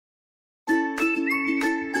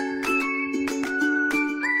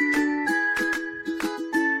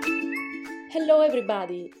Hello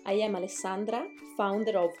everybody, I am Alessandra,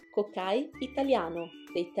 founder of Kokai Italiano,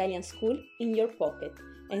 the Italian school in your pocket.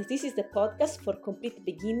 And this is the podcast for complete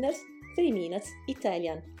beginners, 3 minutes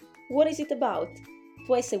Italian. What is it about?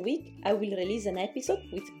 Twice a week I will release an episode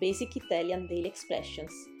with basic Italian daily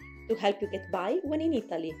expressions to help you get by when in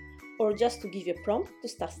Italy, or just to give you a prompt to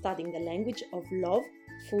start studying the language of love,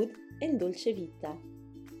 food and dolce vita.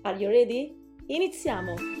 Are you ready?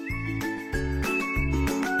 Iniziamo!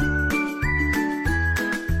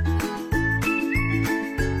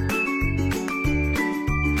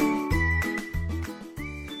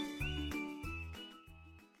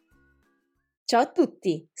 Ciao a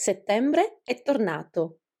tutti, settembre è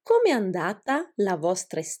tornato. Come è andata la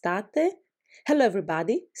vostra estate? Hello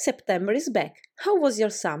everybody, September is back. How was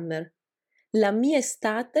your summer? La mia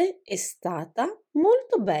estate è stata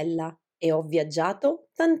molto bella e ho viaggiato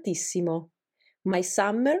tantissimo. My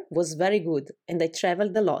summer was very good and I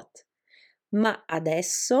traveled a lot. Ma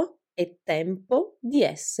adesso è tempo di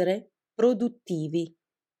essere produttivi.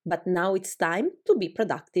 But now it's time to be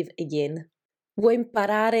productive again. Vuoi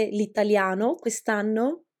imparare l'italiano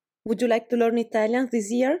quest'anno? Would you like to learn Italian this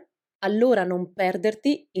year? Allora non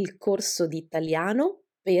perderti il corso di italiano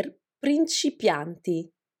per principianti.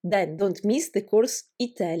 Then don't miss the course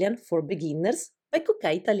Italian for Beginners by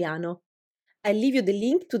Kokai Italiano. I'll leave you the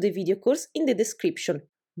link to the video course in the description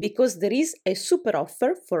because there is a super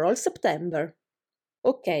offer for all September.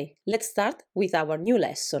 Ok, let's start with our new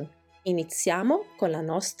lesson. Iniziamo con la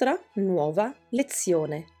nostra nuova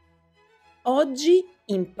lezione. Oggi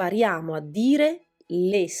impariamo a dire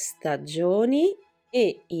le stagioni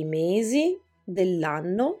e i mesi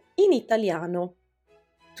dell'anno in italiano.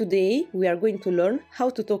 Today we are going to learn how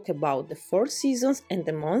to talk about the 4 seasons and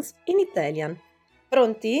the months in Italian.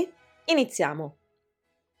 Pronti? Iniziamo!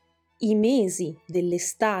 I mesi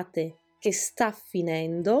dell'estate che sta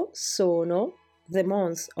finendo sono the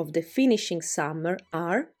months of the finishing summer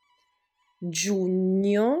are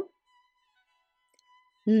giugno,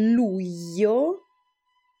 luglio,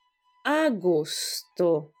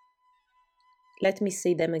 agosto. Let me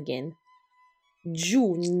say them again.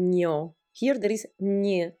 Giugno. Here there is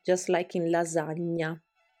gn, just like in lasagna.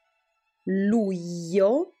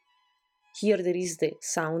 Luglio. Here there is the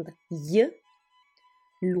sound y.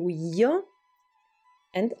 Luglio.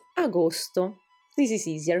 And agosto. This is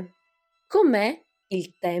easier. Com'è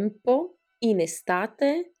il tempo in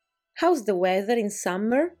estate? How's the weather in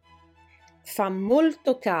summer? Fa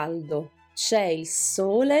molto caldo, c'è il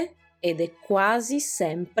sole ed è quasi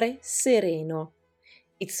sempre sereno.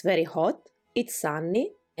 It's very hot, it's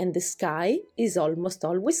sunny and the sky is almost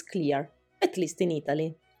always clear, at least in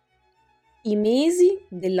Italy. I mesi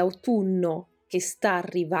dell'autunno che sta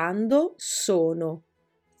arrivando sono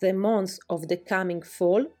the months of the coming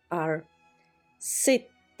fall are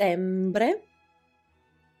settembre,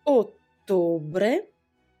 ottobre,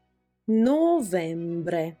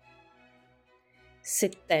 novembre.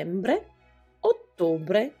 Settembre,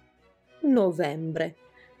 ottobre, novembre.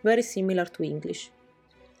 Very similar to English.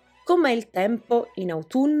 Com'è il tempo in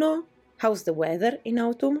autunno? How's the weather in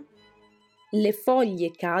autumn? Le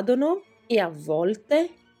foglie cadono e a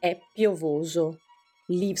volte è piovoso.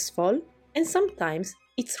 Leaves fall and sometimes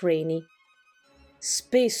it's rainy.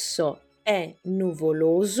 Spesso è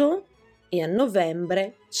nuvoloso e a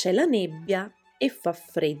novembre c'è la nebbia e fa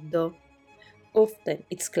freddo. Often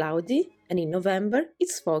it's cloudy and in November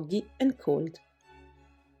it's foggy and cold.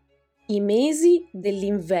 I mesi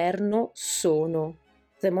dell'inverno sono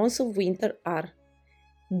the months of winter are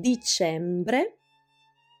dicembre,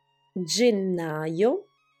 gennaio,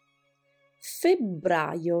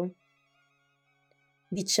 febbraio.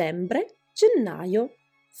 Dicembre, gennaio,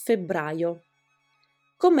 febbraio.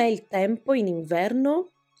 Com'è il tempo in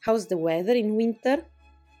inverno? How's the weather in winter?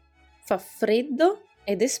 Fa freddo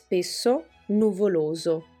ed è spesso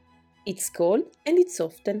nuvoloso. It's cold and it's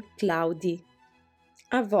often cloudy.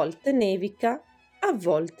 A volte nevica, a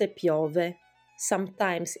volte piove.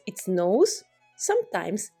 Sometimes it snows,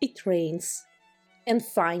 sometimes it rains. And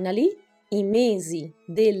finally, i mesi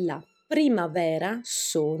della primavera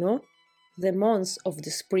sono the months of the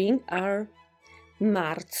spring are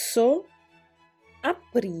marzo,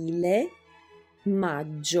 aprile,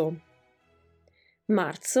 maggio.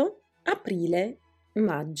 Marzo, aprile,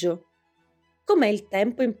 maggio. Com'è il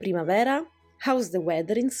tempo in primavera? How's the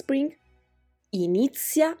weather in spring?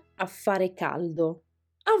 Inizia a fare caldo.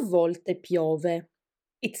 A volte piove.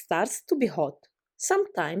 It starts to be hot.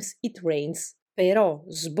 Sometimes it rains. Però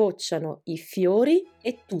sbocciano i fiori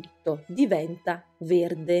e tutto diventa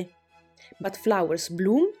verde. But flowers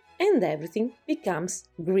bloom and everything becomes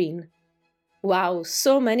green. Wow,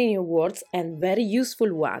 so many new words and very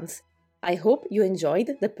useful ones. I hope you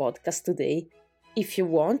enjoyed the podcast today. If you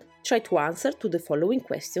want, try to answer to the following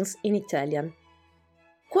questions in Italian.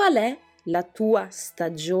 Qual è la tua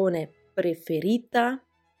stagione preferita?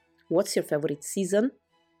 What's your favorite season?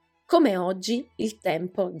 Com'è oggi il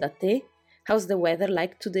tempo da te? How's the weather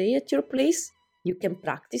like today at your place? You can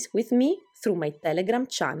practice with me through my Telegram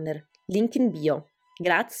channel, link in bio.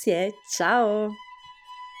 Grazie, ciao!